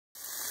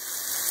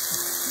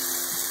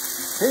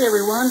Hey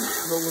everyone,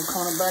 Logan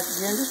Connor back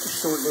again. Just a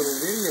short little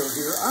video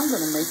here. I'm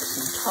going to make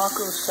some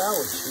taco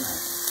salad tonight.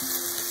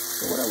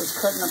 So what I was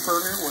cutting up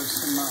earlier was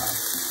some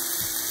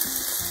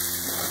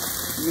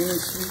mini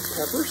sweet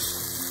peppers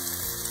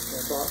that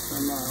I bought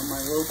from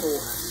my local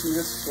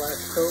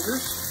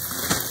Smith/Kroger's.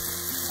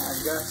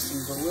 I've got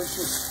some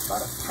delicious,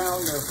 about a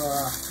pound of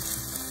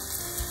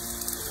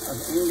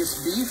Angus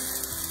beef,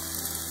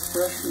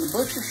 fresh from the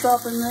butcher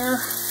shop in there.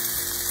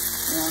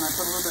 And I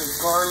put a little bit of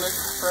garlic,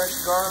 fresh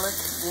garlic,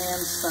 and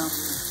some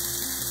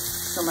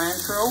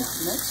cilantro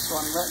mix. So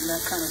I'm letting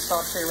that kind of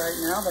saute right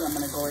now, but I'm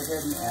going to go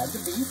ahead and add the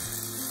beef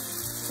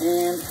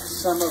and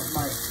some of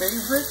my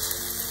favorite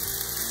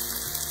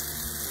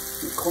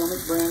McCormick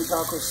brand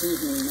taco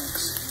seasoning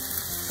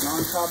mix. And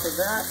on top of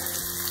that,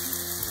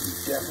 I'm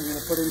definitely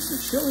going to put in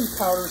some chili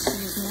powder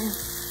seasoning,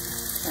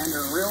 and to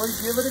really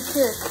give it a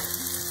kick,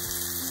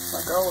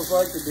 like I always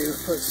like to do,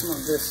 put some of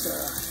this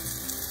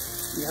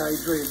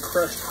dehydrated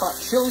crushed hot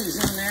chilies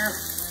in there,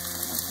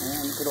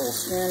 and good old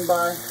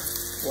standby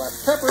black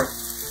pepper,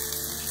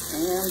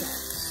 and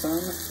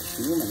some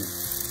cumin.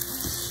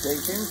 Stay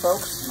tuned,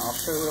 folks, and I'll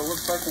show you what it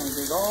looks like when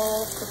it's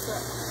all cooked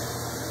up.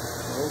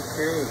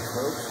 Okay,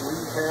 folks, we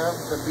have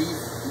the beef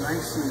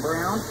nice and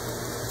brown.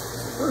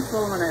 First of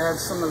all, I'm going to add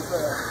some of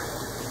the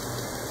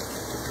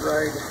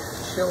dried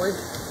chili,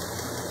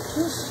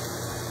 just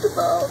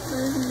about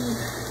maybe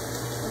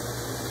a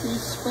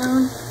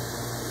teaspoon,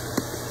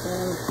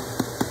 and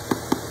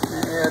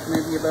add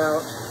maybe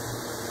about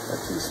a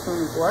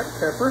teaspoon of black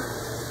pepper,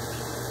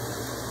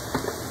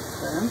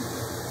 then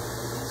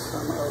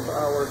some of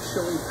our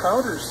chili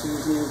powder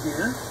seasoning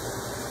here,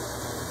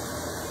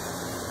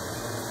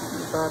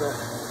 about a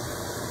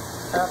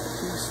half a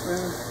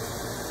teaspoon,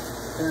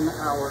 then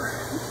our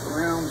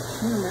ground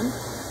cumin.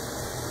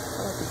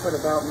 I like to put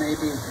about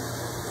maybe a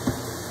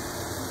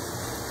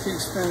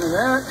teaspoon of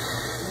that,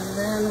 and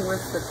then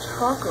with the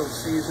taco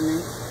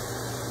seasoning,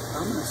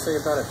 I'm going to say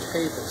about a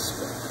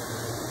tablespoon.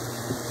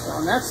 So,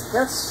 and that's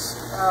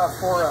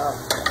for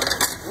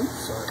oops,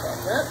 sorry about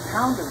that,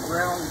 pound of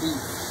ground beef.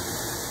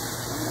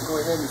 I'm going to go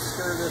ahead and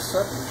stir this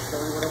up and show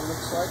you what it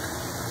looks like.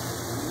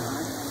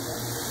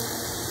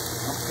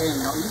 Okay,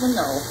 now even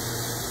though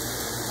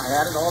I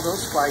added all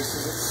those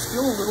spices, it's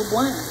still a little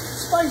bland.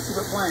 It's spicy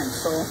but bland,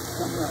 so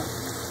I'm going to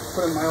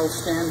put in my old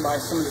standby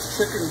some of this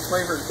chicken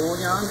flavored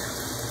bouillon.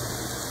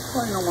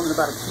 Probably no more than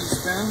about a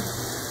teaspoon.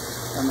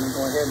 I'm going to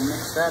go ahead and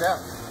mix that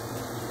up.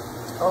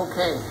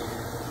 Okay,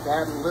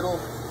 add a little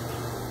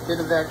bit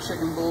of that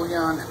chicken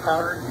bouillon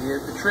powder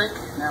did the trick.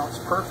 Now it's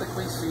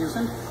perfectly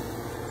seasoned.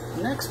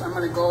 Next, I'm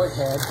going to go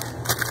ahead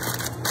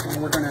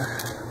and we're going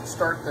to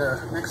start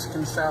the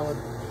Mexican salad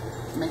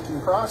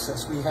making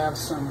process. We have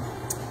some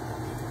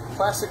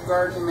classic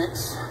garden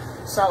mix,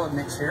 salad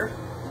mix here.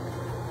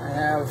 I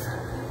have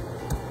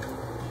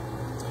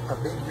a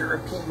big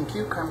European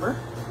cucumber,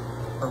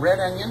 a red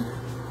onion,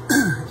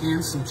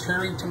 and some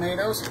cherry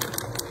tomatoes.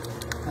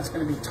 That's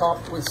going to be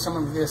topped with some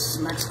of this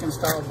Mexican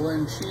style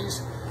blend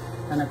cheese.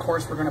 And of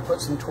course, we're going to put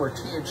some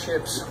tortilla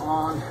chips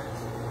on.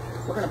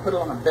 We're going to put it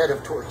on a bed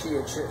of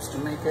tortilla chips to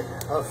make it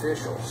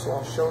official. So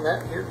I'll show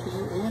that here to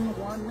you in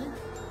 1 minute.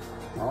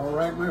 All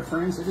right, my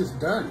friends, it is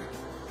done.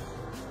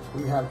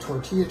 We have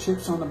tortilla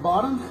chips on the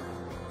bottom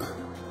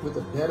with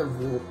a bed of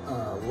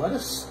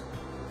lettuce,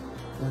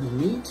 then the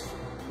meat,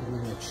 and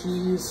then the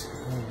cheese.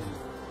 And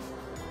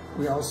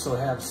we also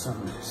have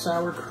some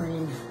sour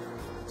cream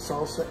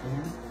salsa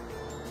and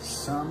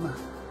some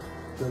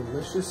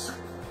delicious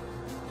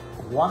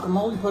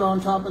guacamole put on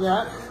top of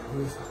that,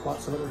 with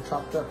lots of other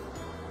chopped up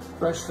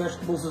fresh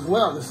vegetables as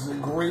well. This is a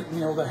great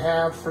meal to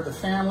have for the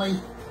family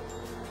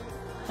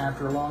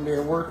after a long day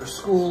of work or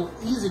school.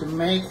 Easy to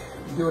make.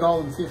 You do it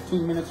all in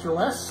 15 minutes or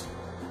less.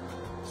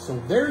 So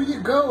there you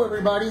go,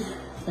 everybody.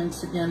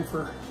 Thanks again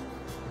for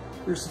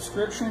your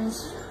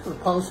subscriptions, for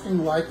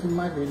posting, liking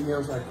my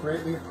videos. I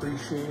greatly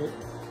appreciate it.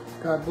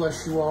 God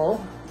bless you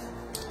all.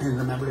 And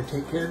remember to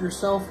take care of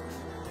yourself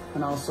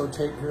and also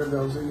take care of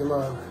those that you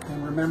love.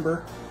 And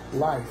remember,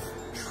 life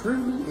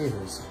truly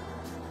is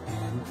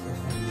an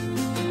adventure.